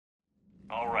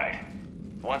All right.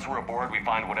 Once we're aboard, we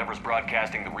find whatever's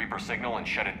broadcasting the Reaper signal and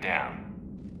shut it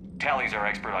down. Tali's our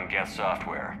expert on Geth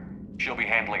software. She'll be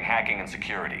handling hacking and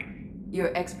security.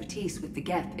 Your expertise with the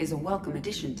Geth is a welcome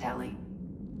addition, Tali.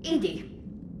 Edie,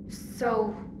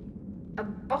 so... a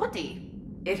body?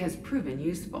 It has proven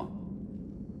useful.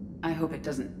 I hope it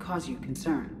doesn't cause you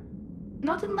concern.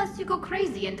 Not unless you go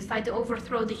crazy and decide to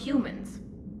overthrow the humans.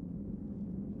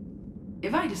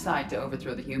 If I decide to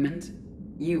overthrow the humans,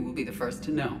 you will be the first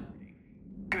to know.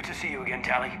 Good to see you again,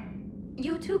 Tali.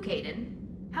 You too, Caden.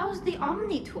 How's the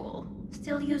Omni tool?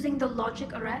 Still using the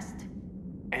logic arrest?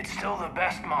 It's still the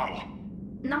best model.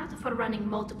 Not for running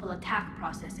multiple attack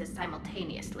processes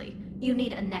simultaneously. You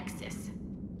need a Nexus.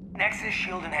 Nexus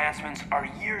shield enhancements are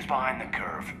years behind the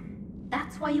curve.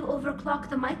 That's why you overclock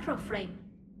the microframe.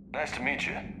 Nice to meet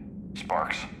you,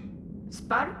 Sparks.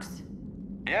 Sparks?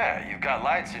 Yeah, you've got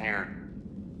lights in your...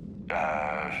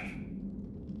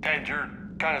 head. You're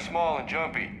kind of small and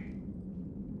jumpy.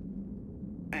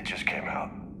 It just came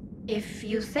out. If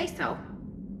you say so.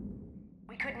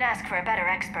 We couldn't ask for a better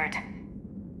expert.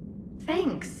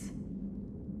 Thanks,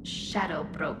 Shadow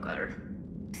Broker.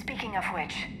 Speaking of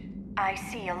which, I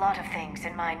see a lot of things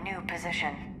in my new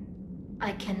position.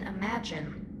 I can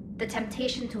imagine. The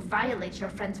temptation to violate your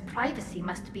friend's privacy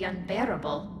must be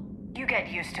unbearable. You get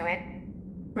used to it.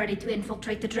 Ready to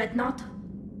infiltrate the Dreadnought?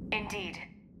 Indeed.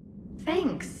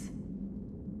 Thanks,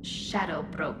 Shadow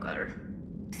Broker.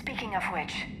 Speaking of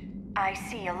which, I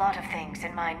see a lot of things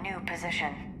in my new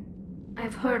position.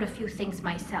 I've heard a few things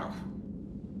myself.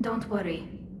 Don't worry.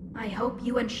 I hope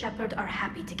you and Shepard are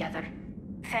happy together.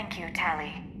 Thank you,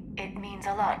 Tali. It means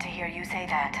a lot to hear you say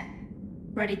that.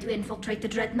 Ready to infiltrate the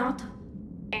Dreadnought?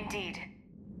 Indeed.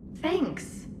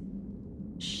 Thanks,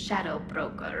 Shadow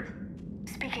Broker.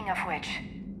 Speaking of which,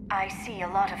 I see a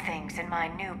lot of things in my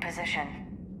new position.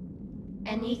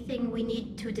 Anything we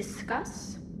need to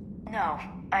discuss? No,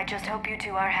 I just hope you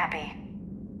two are happy.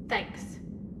 Thanks.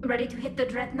 Ready to hit the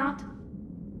Dreadnought?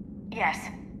 Yes.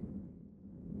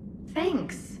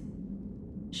 Thanks,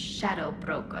 Shadow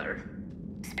Broker.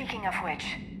 Speaking of which,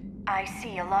 I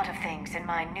see a lot of things in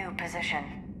my new position.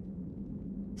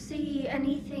 See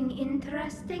anything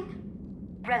interesting?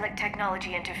 Relic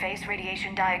technology interface,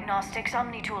 radiation diagnostics,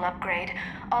 Omni-tool upgrade,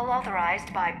 all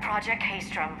authorized by Project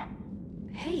Haystrom.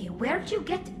 Hey, where'd you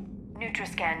get...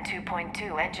 Nutriscan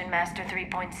 2.2, Engine Master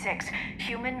 3.6,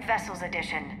 Human Vessels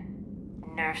Edition.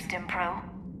 Nerve Stim Pro?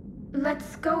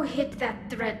 Let's go hit that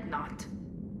Dreadnought.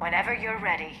 Whenever you're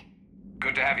ready.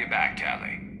 Good to have you back,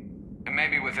 Tali.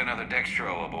 Maybe with another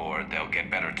Dextro aboard, they'll get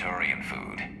better Turian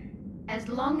food. As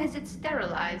long as it's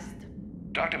sterilized.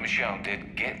 Dr. Michelle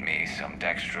did get me some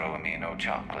Dextro Amino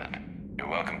chocolate. You're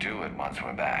welcome to it once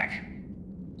we're back.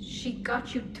 She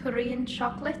got you Turian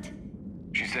chocolate?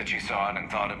 She said she saw it and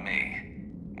thought of me.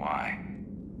 Why?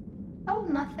 Oh,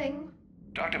 nothing.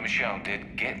 Dr. Michelle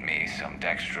did get me some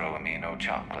Dextro Amino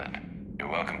chocolate. You're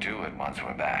welcome to it once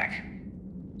we're back.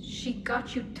 She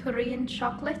got you Turian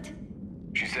chocolate?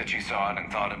 She said she saw it and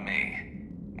thought of me.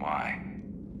 Why?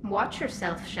 Watch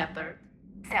yourself, Shepard.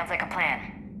 Sounds like a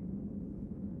plan.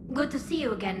 Good to see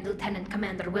you again, Lieutenant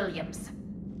Commander Williams.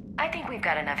 I think we've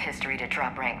got enough history to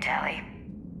drop rank, Tali.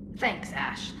 Thanks,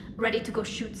 Ash. Ready to go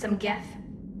shoot some Geth?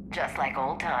 Just like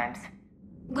old times.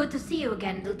 Good to see you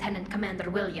again, Lieutenant Commander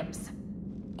Williams.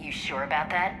 You sure about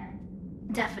that?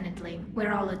 Definitely.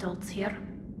 We're all adults here.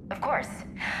 Of course.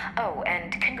 Oh,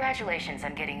 and congratulations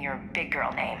on getting your big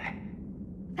girl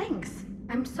name. Thanks.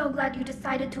 I'm so glad you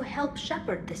decided to help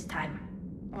Shepard this time.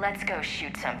 Let's go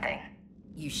shoot something.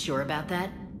 You sure about that?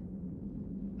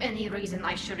 Any reason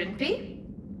I shouldn't be?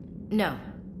 No.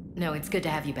 No, it's good to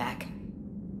have you back.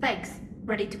 Thanks.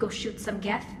 Ready to go shoot some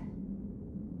Geth?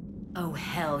 Oh,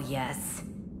 hell yes.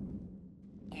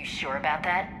 You sure about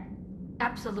that?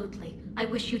 Absolutely. I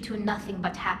wish you two nothing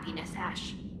but happiness,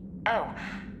 Ash. Oh.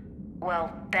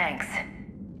 Well, thanks.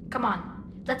 Come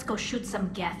on. Let's go shoot some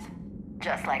Geth.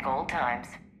 Just like old times.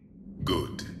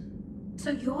 Good.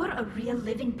 So you're a real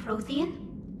living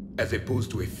Prothean? As opposed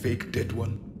to a fake dead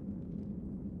one?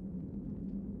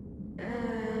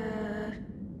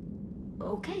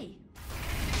 Okay.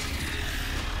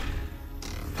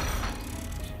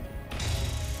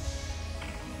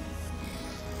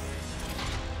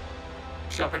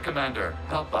 Shepard Commander,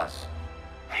 help us.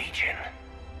 Legion.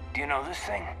 Do you know this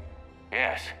thing?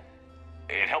 Yes.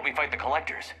 It helped me fight the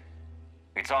Collectors.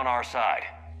 It's on our side.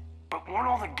 But weren't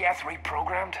all the Geth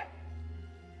reprogrammed?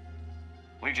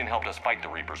 Legion helped us fight the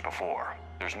Reapers before.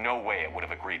 There's no way it would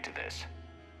have agreed to this.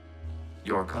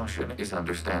 Your caution is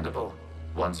understandable.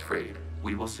 Once freed,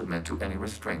 we will submit to any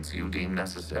restraints you deem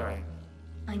necessary.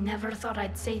 I never thought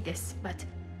I'd say this, but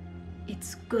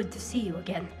It's good to see you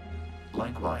again.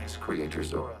 Likewise, Creator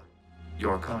Zora.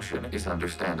 Your caution is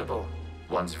understandable.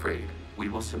 Once freed, we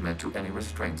will submit to any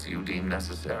restraints you deem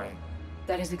necessary.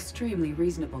 That is extremely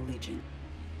reasonable, Legion.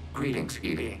 Greetings,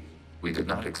 Edie. We did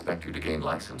not expect you to gain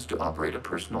license to operate a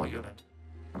personal unit.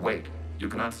 Wait, you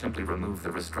cannot simply remove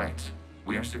the restraints.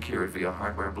 We are secured via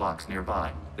hardware blocks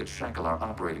nearby that shackle our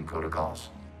operating protocols.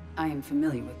 I am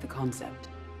familiar with the concept.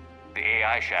 The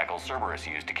AI shackles Cerberus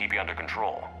used to keep you under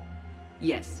control.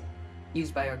 Yes.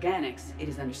 Used by organics, it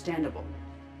is understandable.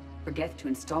 For Geth to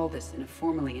install this in a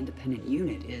formally independent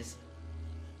unit is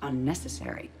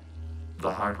unnecessary.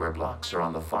 The hardware blocks are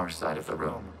on the far side of the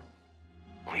room.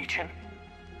 Legion?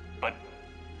 But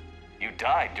you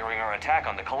died during our attack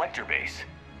on the Collector base.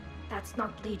 That's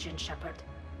not Legion, Shepard.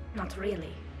 Not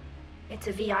really. It's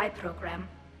a VI program,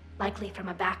 likely from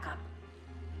a backup.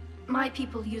 My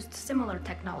people used similar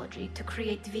technology to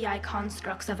create VI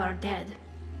constructs of our dead.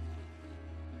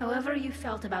 However you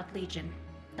felt about Legion,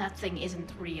 that thing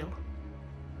isn't real.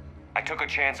 I took a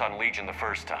chance on Legion the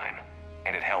first time,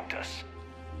 and it helped us.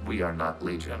 We are not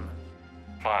Legion.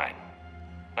 Fine.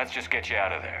 Let's just get you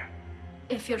out of there.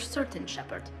 If you're certain,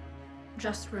 Shepard,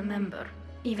 just remember,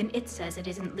 even it says it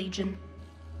isn't Legion.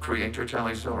 Creator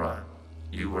Tali Zora,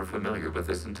 you were familiar with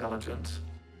this intelligence?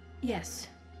 Yes,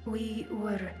 we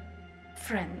were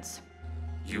friends.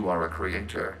 You are a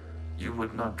creator. You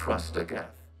would not trust a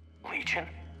Geth. Legion?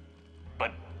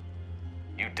 But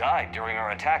you died during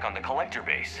our attack on the Collector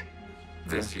base.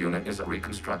 This unit is a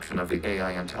reconstruction of the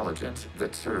AI intelligence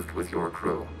that served with your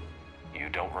crew. You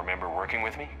don't remember working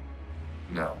with me?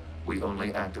 No, we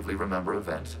only actively remember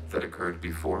events that occurred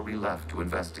before we left to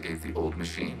investigate the old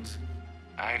machines.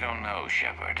 I don't know,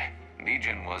 Shepard.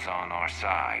 Legion was on our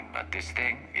side, but this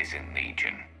thing isn't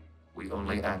Legion. We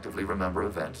only actively remember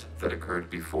events that occurred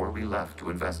before we left to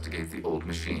investigate the old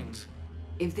machines.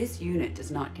 If this unit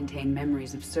does not contain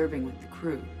memories of serving with the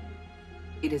crew,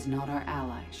 it is not our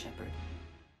ally, Shepard.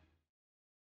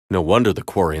 No wonder the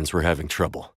Quarians were having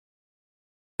trouble.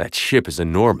 That ship is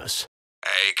enormous.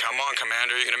 Hey, come on,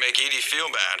 Commander. You're gonna make Edie feel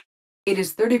bad. It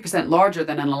is 30% larger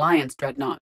than an Alliance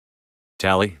dreadnought.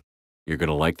 Tali, you're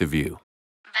gonna like the view.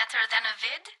 Better than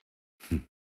a vid?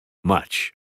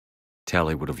 Much.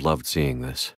 Tali would have loved seeing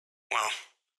this. Well,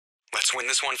 let's win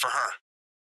this one for her.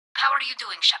 How are you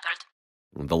doing, Shepard?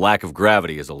 The lack of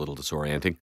gravity is a little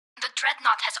disorienting. The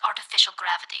dreadnought has artificial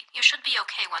gravity. You should be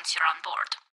okay once you're on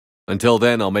board. Until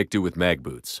then, I'll make do with mag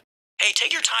boots. Hey,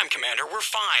 take your time, Commander. We're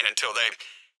fine until they,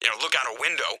 look out a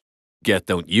window. Geth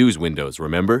don't use windows,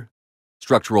 remember?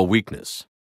 Structural weakness.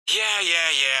 Yeah.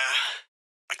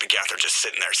 Like the Geth are just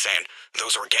sitting there saying,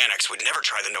 those organics would never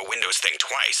try the no-windows thing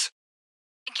twice.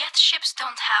 Geth ships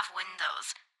don't have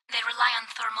windows. They rely on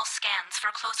thermal scans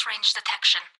for close-range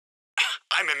detection.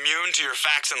 I'm immune to your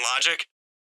facts and logic?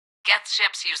 Geth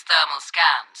ships use thermal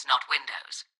scans, not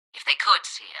windows. If they could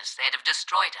see us, they'd have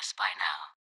destroyed us by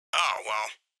now. Oh, well,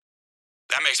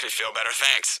 that makes me feel better,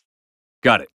 thanks.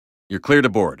 Got it. You're cleared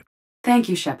aboard. Thank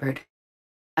you, Shepard.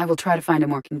 I will try to find a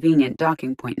more convenient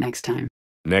docking point next time.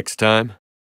 Next time?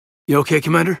 You okay,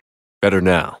 Commander? Better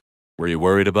now. Were you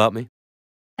worried about me?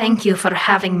 Thank you for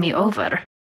having me over.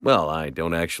 Well, I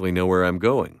don't actually know where I'm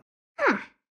going.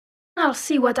 I'll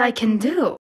see what I can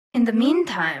do. In the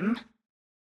meantime,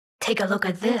 take a look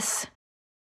at this.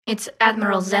 It's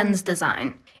Admiral Zen's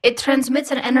design. It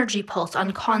transmits an energy pulse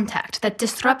on contact that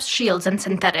disrupts shields and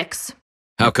synthetics.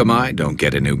 How come I don't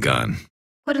get a new gun?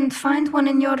 Couldn't find one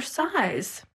in your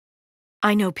size.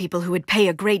 I know people who would pay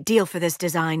a great deal for this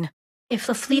design. If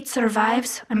the fleet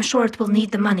survives, I'm sure it will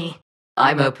need the money.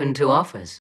 I'm open to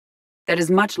offers. That is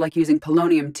much like using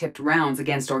polonium-tipped rounds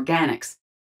against organics,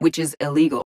 which is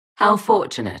illegal. How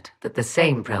fortunate that the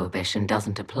same prohibition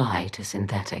doesn't apply to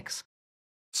synthetics.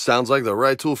 Sounds like the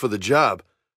right tool for the job.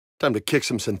 Time to kick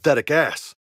some synthetic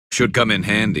ass. Should come in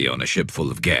handy on a ship full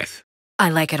of Geth. I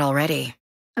like it already.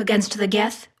 Against the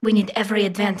Geth, we need every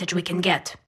advantage we can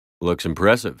get. Looks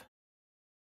impressive.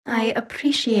 I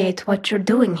appreciate what you're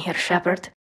doing here, Shepard.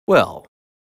 Well,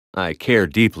 I care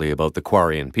deeply about the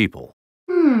Quarian people.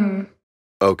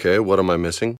 Okay, what am I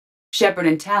missing? Shepard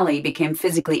and Tali became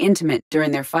physically intimate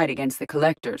during their fight against the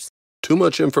Collectors. Too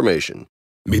much information.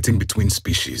 Meeting between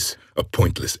species, a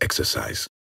pointless exercise.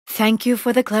 Thank you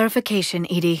for the clarification,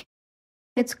 Edie.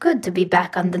 It's good to be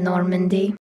back on the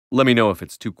Normandy. Let me know if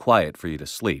it's too quiet for you to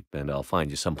sleep, and I'll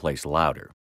find you someplace louder.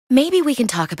 Maybe we can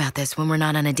talk about this when we're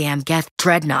not on a damn Geth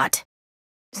dreadnought.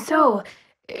 So,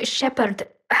 Shepard,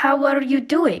 how are you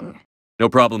doing? No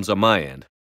problems on my end.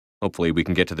 Hopefully we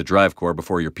can get to the drive core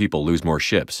before your people lose more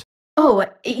ships. Oh,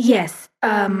 yes.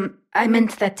 I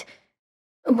meant that,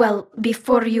 well,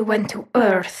 before you went to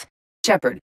Earth,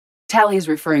 Shepard, Tali is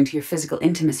referring to your physical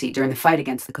intimacy during the fight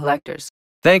against the Collectors.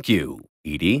 Thank you,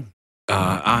 Edie.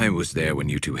 I was there when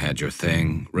you two had your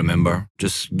thing, remember?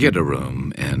 Just get a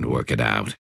room and work it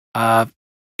out.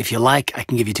 If you like, I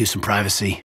can give you two some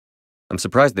privacy. I'm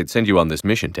surprised they'd send you on this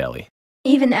mission, Tali.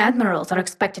 Even admirals are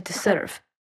expected to serve.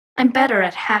 I'm better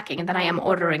at hacking than I am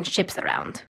ordering ships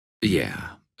around. Yeah,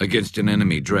 against an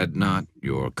enemy dreadnought,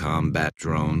 your combat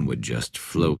drone would just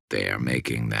float there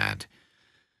making that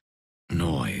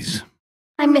noise.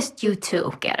 I missed you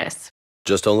too, Garrus.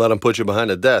 Just don't let them put you behind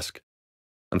a desk.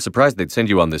 I'm surprised they'd send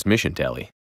you on this mission, Tali.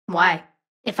 Why?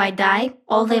 If I die,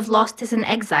 all they've lost is an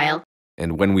exile.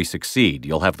 And when we succeed,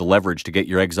 you'll have the leverage to get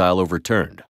your exile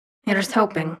overturned. Here's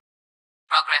hoping.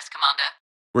 Progress, Commander.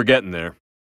 We're getting there.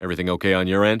 Everything okay on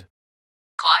your end?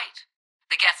 Quite.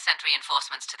 The Geth sent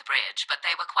reinforcements to the bridge, but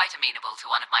they were quite amenable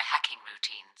to one of my hacking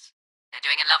routines. They're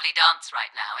doing a lovely dance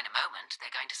right now. In a moment,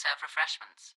 they're going to serve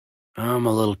refreshments. I'm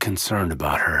a little concerned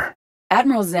about her.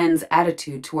 Admiral Zen's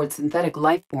attitude towards synthetic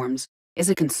life forms is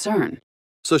a concern.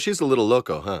 So she's a little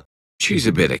loco, huh? She's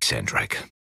a bit eccentric.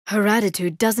 Her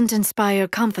attitude doesn't inspire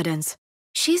confidence.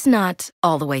 She's not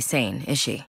all the way sane, is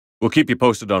she? We'll keep you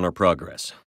posted on our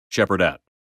progress. Shepard out.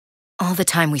 All the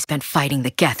time we spent fighting the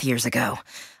Geth years ago.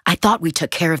 I thought we took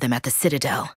care of them at the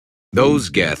Citadel. Those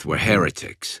Geth were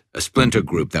heretics, a splinter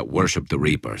group that worshipped the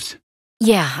Reapers.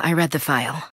 Yeah, I read the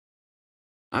file.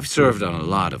 I've served on a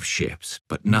lot of ships,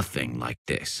 but nothing like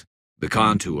this. The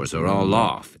contours are all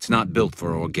off. It's not built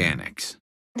for organics.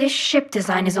 This ship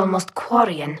design is almost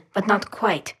quarian, but not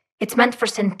quite. It's meant for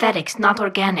synthetics, not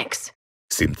organics.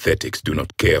 Synthetics do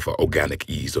not care for organic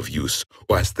ease of use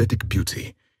or aesthetic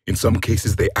beauty. In some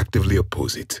cases, they actively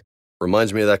oppose it.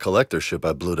 Reminds me of that collector ship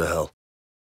I blew to hell.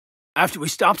 After we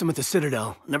stopped them at the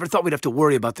Citadel, never thought we'd have to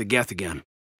worry about the Geth again.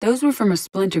 Those were from a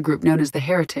splinter group known as the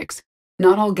Heretics.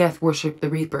 Not all Geth worship the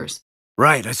Reapers.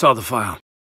 Right, I saw the file.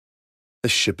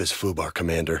 This ship is FUBAR,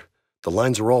 Commander. The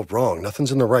lines are all wrong.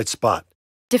 Nothing's in the right spot.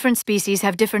 Different species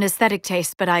have different aesthetic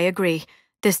tastes, but I agree.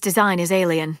 This design is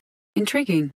alien.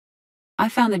 Intriguing. I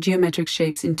found the geometric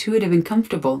shapes intuitive and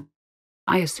comfortable.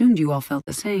 I assumed you all felt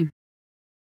the same.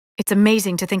 It's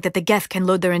amazing to think that the Geth can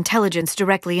load their intelligence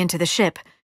directly into the ship.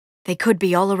 They could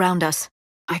be all around us.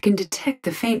 I can detect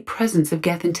the faint presence of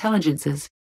Geth intelligences.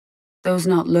 Those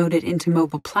not loaded into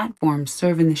mobile platforms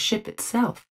serve in the ship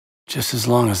itself. Just as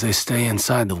long as they stay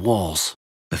inside the walls.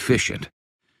 Efficient.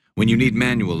 When you need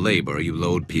manual labor, you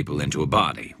load people into a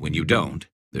body. When you don't,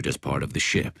 they're just part of the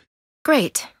ship.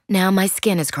 Great. Now my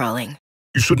skin is crawling.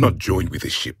 You should not join with a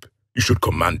ship. You should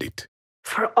command it.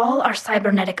 For all our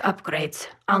cybernetic upgrades,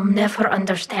 I'll never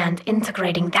understand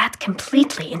integrating that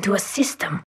completely into a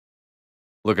system.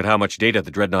 Look at how much data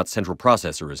the Dreadnought's central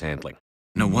processor is handling.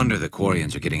 No wonder the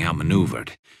Quarians are getting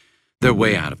outmaneuvered. They're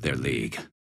way out of their league.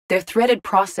 Their threaded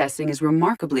processing is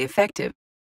remarkably effective.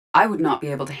 I would not be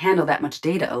able to handle that much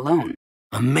data alone.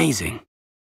 Amazing.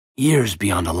 Years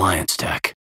beyond Alliance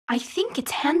tech. I think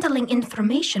it's handling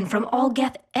information from all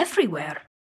Geth everywhere.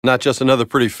 Not just another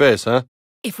pretty face, huh?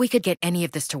 If we could get any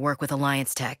of this to work with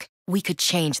Alliance tech, we could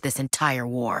change this entire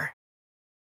war.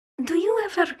 Do you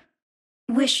ever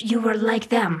wish you were like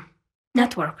them?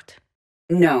 Networked?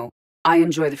 No. I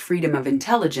enjoy the freedom of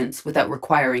intelligence without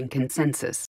requiring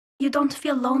consensus. You don't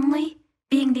feel lonely,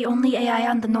 being the only AI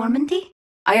on the Normandy?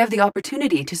 I have the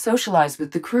opportunity to socialize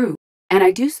with the crew, and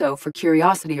I do so for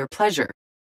curiosity or pleasure,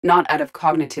 not out of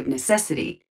cognitive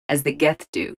necessity, as the Geth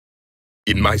do.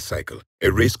 In my cycle,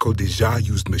 a race called the Jah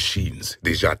used machines,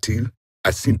 the Jatil,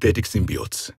 as synthetic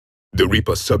symbiotes. The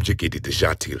Reapers subjugated the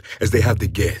Jatil as they have the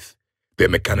Geth. Their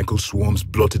mechanical swarms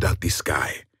blotted out the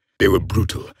sky. They were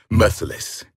brutal,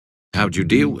 merciless. How'd you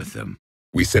deal with them?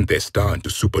 We sent their star into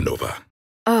supernova.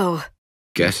 Oh.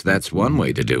 Guess that's one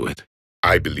way to do it.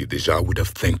 I believe the Jah would have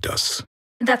thanked us.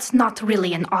 That's not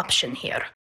really an option here.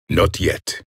 Not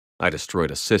yet. I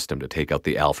destroyed a system to take out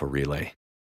the Alpha Relay.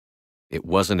 It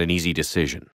wasn't an easy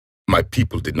decision. My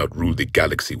people did not rule the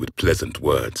galaxy with pleasant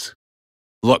words.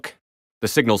 Look, the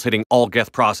signal's hitting all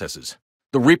Geth processes.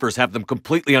 The Reapers have them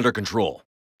completely under control.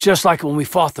 Just like when we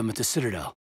fought them at the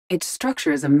Citadel. Its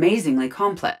structure is amazingly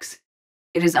complex.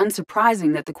 It is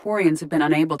unsurprising that the Quarians have been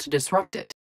unable to disrupt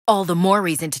it. All the more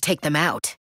reason to take them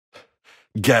out.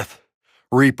 Geth,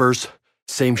 Reapers,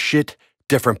 same shit,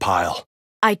 different pile.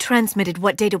 I transmitted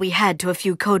what data we had to a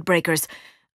few codebreakers.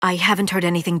 I haven't heard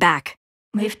anything back.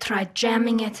 We've tried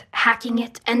jamming it, hacking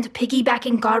it, and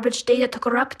piggybacking garbage data to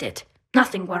corrupt it.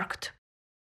 Nothing worked.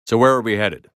 So where are we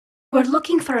headed? We're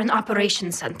looking for an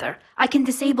operations center. I can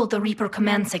disable the Reaper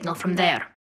command signal from there.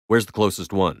 Where's the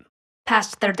closest one?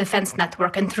 Past their defense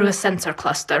network and through a sensor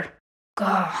cluster.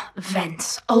 Gah,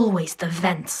 vents. Always the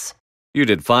vents. You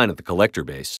did fine at the collector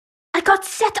base. I got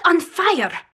set on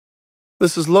fire.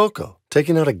 This is loco.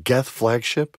 Taking out a Geth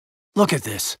flagship? Look at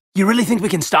this. You really think we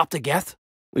can stop the Geth?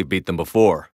 We beat them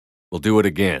before. We'll do it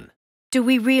again. Do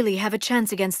we really have a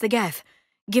chance against the Geth,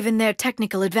 given their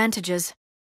technical advantages?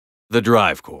 The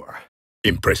drive core.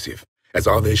 Impressive, as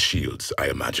are their shields, I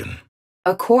imagine.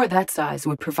 A core that size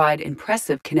would provide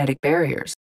impressive kinetic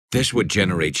barriers. This would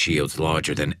generate shields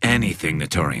larger than anything the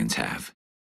Turians have.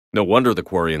 No wonder the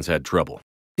Quarians had trouble.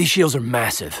 These shields are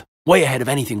massive, way ahead of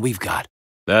anything we've got.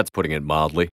 That's putting it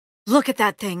mildly. Look at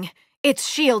that thing. Its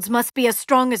shields must be as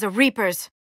strong as a Reaper's.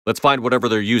 Let's find whatever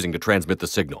they're using to transmit the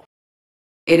signal.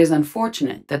 It is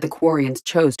unfortunate that the Quarians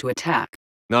chose to attack.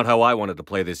 Not how I wanted to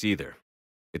play this either.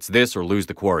 It's this or lose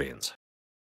the Quarians.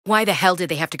 Why the hell did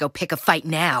they have to go pick a fight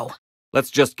now?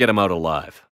 Let's just get them out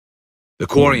alive. The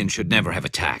Quarians should never have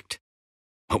attacked.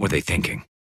 What were they thinking?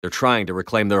 They're trying to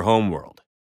reclaim their homeworld.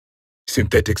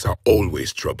 Synthetics are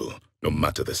always trouble, no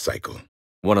matter the cycle.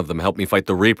 One of them helped me fight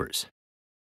the Reapers.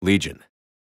 Legion.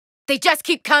 They just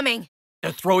keep coming.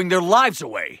 They're throwing their lives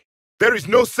away. There is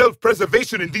no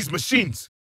self-preservation in these machines.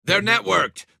 They're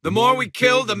networked. The more we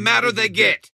kill, the madder they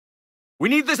get. We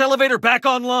need this elevator back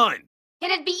online.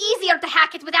 It'd be easier to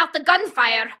hack it without the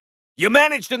gunfire. You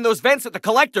managed in those vents at the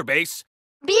collector base.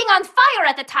 Being on fire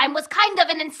at the time was kind of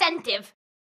an incentive.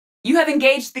 You have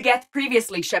engaged the Geth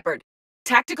previously, Shepard.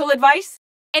 Tactical advice?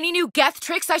 Any new Geth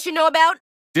tricks I should know about?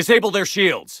 Disable their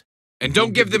shields. And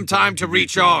don't give them time to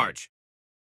recharge.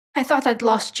 I thought I'd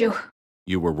lost you.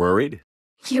 You were worried?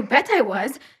 You bet I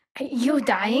was. You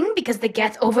dying because the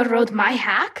Geth overrode my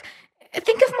hack?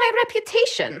 Think of my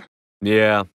reputation.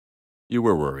 Yeah, you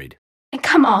were worried.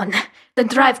 Come on. The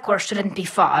drive core shouldn't be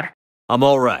far. I'm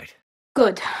all right.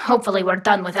 Good. Hopefully we're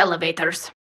done with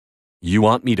elevators. You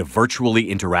want me to virtually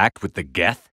interact with the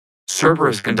Geth?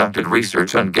 Cerberus conducted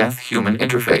research on Geth-human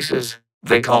interfaces.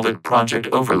 They called it Project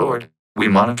Overlord. We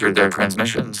monitored their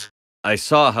transmissions. I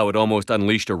saw how it almost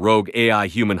unleashed a rogue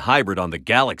AI-human hybrid on the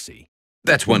galaxy.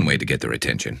 That's one way to get their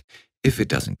attention, if it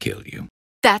doesn't kill you.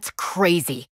 That's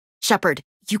crazy. Shepard,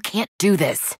 you can't do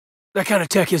this. That kind of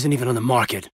tech isn't even on the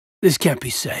market. This can't be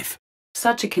safe.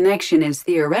 Such a connection is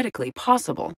theoretically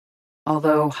possible,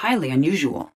 although highly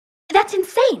unusual. That's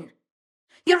insane.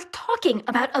 You're talking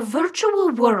about a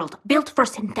virtual world built for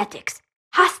synthetics.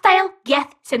 Hostile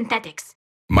Geth synthetics.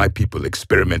 My people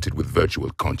experimented with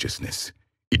virtual consciousness.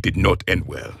 It did not end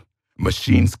well.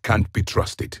 Machines can't be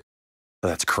trusted.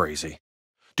 That's crazy.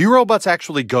 Do you robots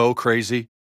actually go crazy?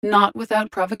 Not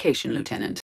without provocation,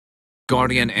 Lieutenant.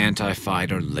 Guardian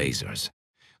anti-fighter lasers.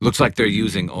 Looks like they're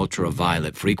using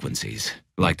ultraviolet frequencies,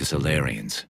 like the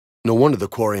Solarians. No wonder the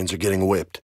Quarians are getting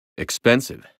whipped.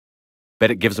 Expensive.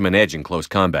 Bet it gives them an edge in close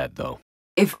combat, though.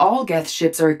 If all Geth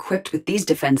ships are equipped with these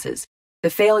defenses, the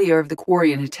failure of the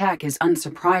Quarian attack is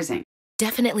unsurprising.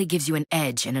 Definitely gives you an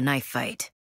edge in a knife fight.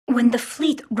 When the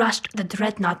fleet rushed the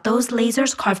Dreadnought, those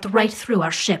lasers carved right through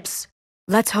our ships.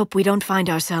 Let's hope we don't find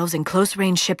ourselves in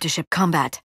close-range ship-to-ship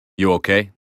combat. You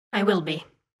okay? I will be.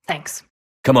 Thanks.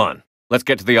 Come on. Let's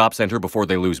get to the op center before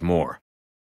they lose more.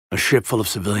 A ship full of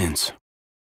civilians.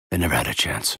 They never had a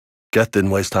chance. Geth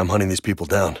didn't waste time hunting these people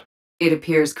down. It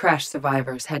appears crash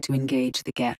survivors had to engage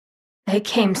the Geth. They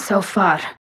came so far.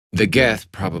 The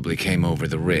Geth probably came over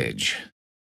the ridge.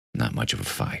 Not much of a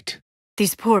fight.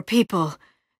 These poor people,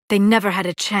 they never had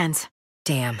a chance.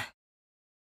 Damn.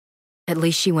 At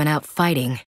least she went out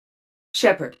fighting.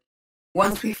 Shepard,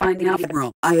 once we find the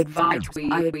Admiral, I advise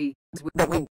we...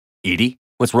 Edie,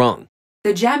 what's wrong?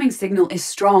 The jamming signal is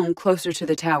strong closer to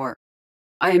the tower.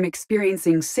 I am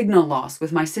experiencing signal loss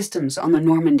with my systems on the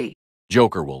Normandy.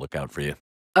 Joker will look out for you.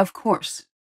 Of course.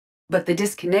 But the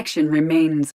disconnection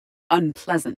remains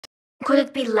unpleasant. Could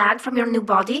it be lag from your new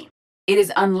body? It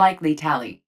is unlikely,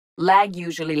 Tali. Lag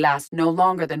usually lasts no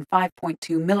longer than 5.2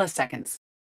 milliseconds.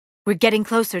 We're getting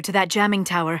closer to that jamming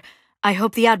tower. I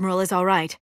hope the Admiral is all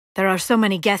right. There are so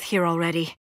many Geth here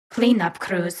already. Cleanup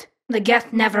crews. The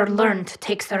Geth never learned to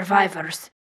take survivors.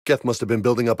 Geth must have been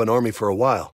building up an army for a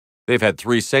while. They've had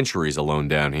 3 centuries alone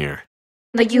down here.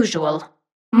 The usual.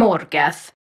 More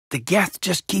Geth. The Geth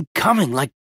just keep coming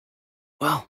like...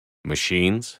 well...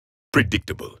 Machines?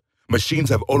 Predictable. Machines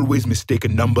have always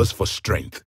mistaken numbers for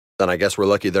strength. Then I guess we're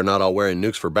lucky they're not all wearing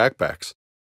nukes for backpacks.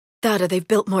 That or they've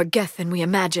built more Geth than we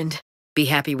imagined. Be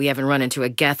happy we haven't run into a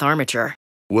Geth armature.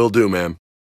 Will do, ma'am.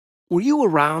 Were you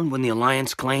around when the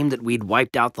Alliance claimed that we'd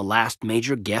wiped out the last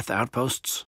major Geth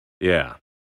outposts? Yeah.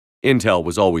 Intel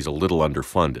was always a little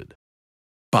underfunded.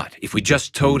 But if we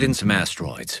just towed in some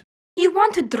asteroids... You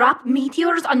want to drop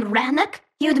meteors on Rannoch?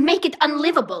 You'd make it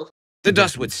unlivable. The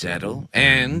dust would settle,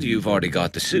 and you've already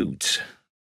got the suits.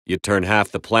 You'd turn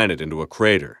half the planet into a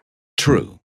crater.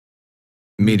 True.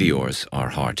 Meteors are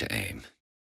hard to aim.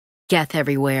 Geth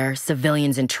everywhere,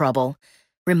 civilians in trouble.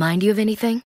 Remind you of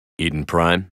anything? Eden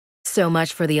Prime? So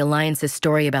much for the Alliance's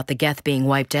story about the Geth being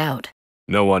wiped out.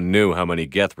 No one knew how many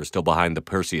Geth were still behind the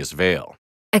Perseus Veil.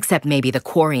 Except maybe the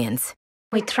Quarians.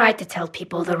 We tried to tell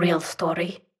people the real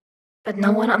story, but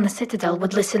no one on the Citadel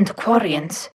would listen to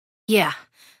quarians. Yeah,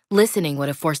 listening would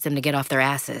have forced them to get off their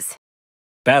asses.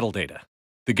 Battle data.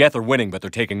 The Geth are winning, but they're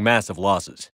taking massive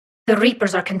losses. The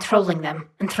Reapers are controlling them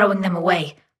and throwing them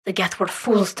away. The Geth were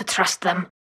fools to trust them.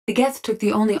 The Geth took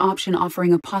the only option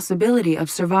offering a possibility of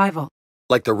survival.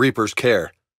 Like the Reapers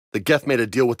care. The Geth made a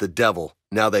deal with the devil.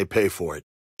 Now they pay for it.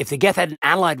 If the Geth hadn't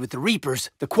allied with the Reapers,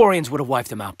 the Quarians would have wiped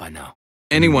them out by now.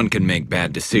 Anyone can make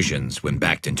bad decisions when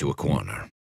backed into a corner.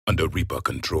 Under Reaper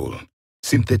control,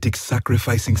 synthetics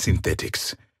sacrificing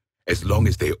synthetics, as long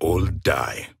as they all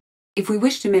die. If we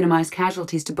wish to minimize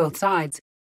casualties to both sides,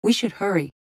 we should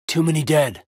hurry. Too many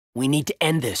dead. We need to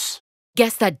end this.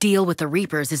 Guess that deal with the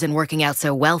Reapers isn't working out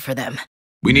so well for them.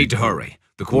 We need to hurry.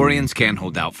 The Quarians can't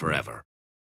hold out forever.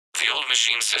 The old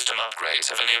machine system upgrades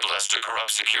have enabled us to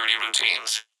corrupt security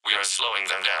routines. We are slowing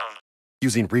them down.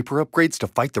 Using Reaper upgrades to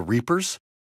fight the Reapers?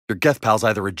 Your Geth pal's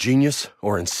either a genius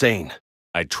or insane.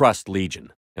 I trust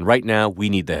Legion, and right now we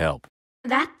need the help.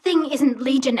 That thing isn't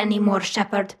Legion anymore,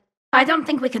 Shepard. I don't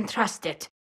think we can trust it.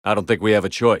 I don't think we have a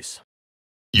choice.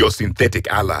 Your synthetic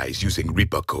allies using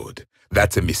Reaper code.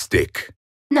 That's a mistake.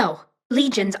 No,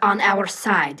 Legion's on our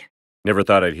side. Never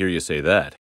thought I'd hear you say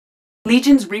that.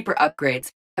 Legion's Reaper upgrades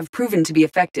have proven to be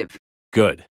effective.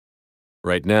 Good.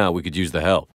 Right now, we could use the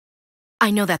help.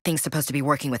 I know that thing's supposed to be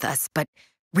working with us, but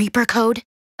Reaper code?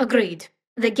 Agreed.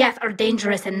 The Geth are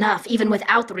dangerous enough even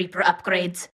without Reaper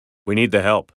upgrades. We need the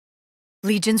help.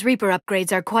 Legion's Reaper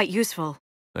upgrades are quite useful.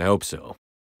 I hope so.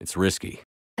 It's risky.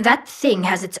 That thing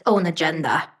has its own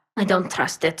agenda. I don't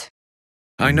trust it.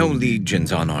 I know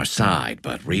Legion's on our side,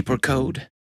 but Reaper code?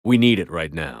 We need it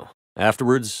right now.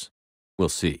 Afterwards, we'll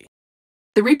see.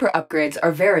 The Reaper upgrades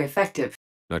are very effective.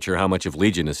 Not sure how much of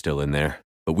Legion is still in there,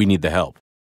 but we need the help.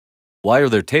 Why are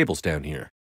there tables down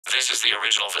here? This is the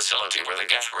original facility where the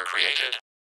Geth were created.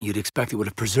 You'd expect it would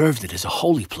have preserved it as a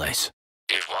holy place.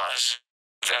 It was.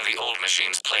 Then the old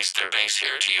machines placed their base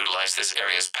here to utilize this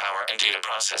area's power and data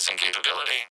processing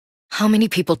capability. How many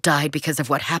people died because of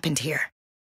what happened here?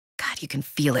 God, you can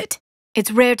feel it.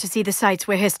 It's rare to see the sites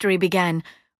where history began.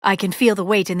 I can feel the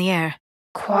weight in the air.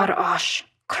 Quar-Osh,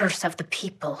 curse of the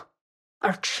people.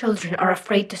 Our children are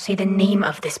afraid to say the name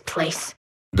of this place.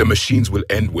 The machines will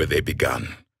end where they began.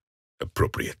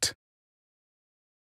 Appropriate.